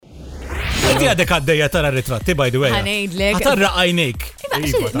Inti għadek għaddejja tara ritratti, by the way. Ħanejdlek. Għatarra għajnejk.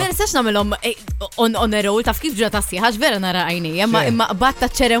 Ma nistax nagħmilhom on a roll taf kif ġra tassiħax vera nara għajnejja, imma qbad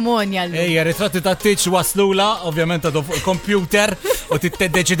ta' ċeremonja. Ejja, ritratti ta' tiċ waslula, ovvjament għadu fuq il-computer, u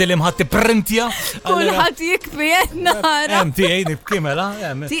tittedeċidi li mħat printja. Kulħadd jikbi nara. Tiegħi nibki mela.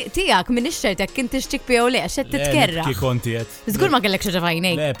 Tiegħek min ix-xert jekk inti x'tikbi jew le għax qed titkerra. Ki konti qed. Żgur ma kellek xi ġa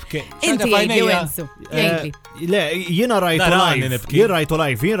f'għajnejk. Inti Lorenzo. Le, jiena rajtu live. Jien rajtu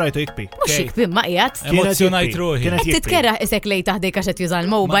live, jien rajtu jikbi. Mhux jikbi ma qiegħed. Emozjonajt ruħi. Qed titkerra isek lej taħdejk għax qed juża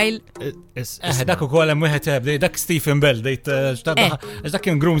l-mobile. Dak ukoll hemm wieħed dak Stephen Bell, dak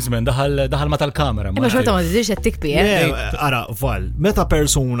kien groomsman daħal ma tal-kamera. Imma xorta ma tidirx qed tikbi. Ara, Val, meta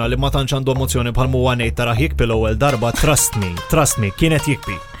persuna li ma tantx għandu emozzjoni bħal huwa ngħid tara jikbi l-ewwel darba, trust me, kienet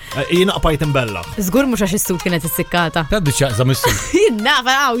jikbi. Jina qbajt imbella. Żgur mhux għax is-sut kienet issikkata. Taddi x'aqsam is-sut.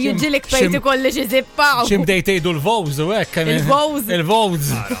 Jinnafa jiġilik pejti kolli xi zippaw. X'imdej tgħidu l-vows u hekk.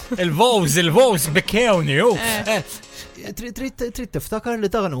 Il-vows bikkewni hu. Trid tiftakar li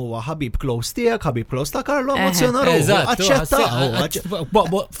dan huwa ħabib close tiegħek, ħabib close ta' Karlo emozjonar u aċċettaw.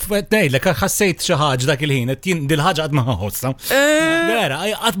 Ngħidlek ħassejt xi ħaġa dak il-ħin, dil-ħaġa qatt ma ħossa. Vera,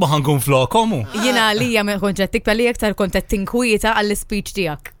 qatt ma ħankun flokhom. Jiena għalija ma kontx qed tikba li aktar kont qed tinkwieta għall-speech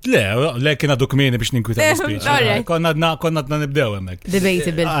tiegħek. Le kien għadu kmieni biex ninkwita l-speech. Konna nibdew hemmhekk.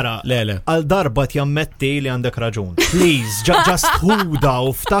 Debatable. Ara, għal darba tjammetti li għandek raġun. Please, just huda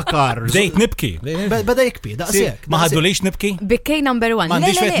u ftakar. Bdejt nibki. Beda jikbi, daqshekk. Ma ħadulix nibki? Bikkej number 1.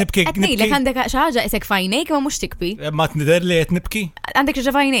 M'għandix wieħed nibki. Ngħidlek għandek xi ħaġa isek f'għajnejk ma mhux tikbi. Ma tnider li qed nibki? Għandek xi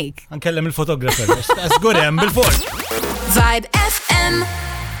ħaġa f'għajnejk. Nkellem il-fotografer. Żgur hemm bil-fors. Vibe FM.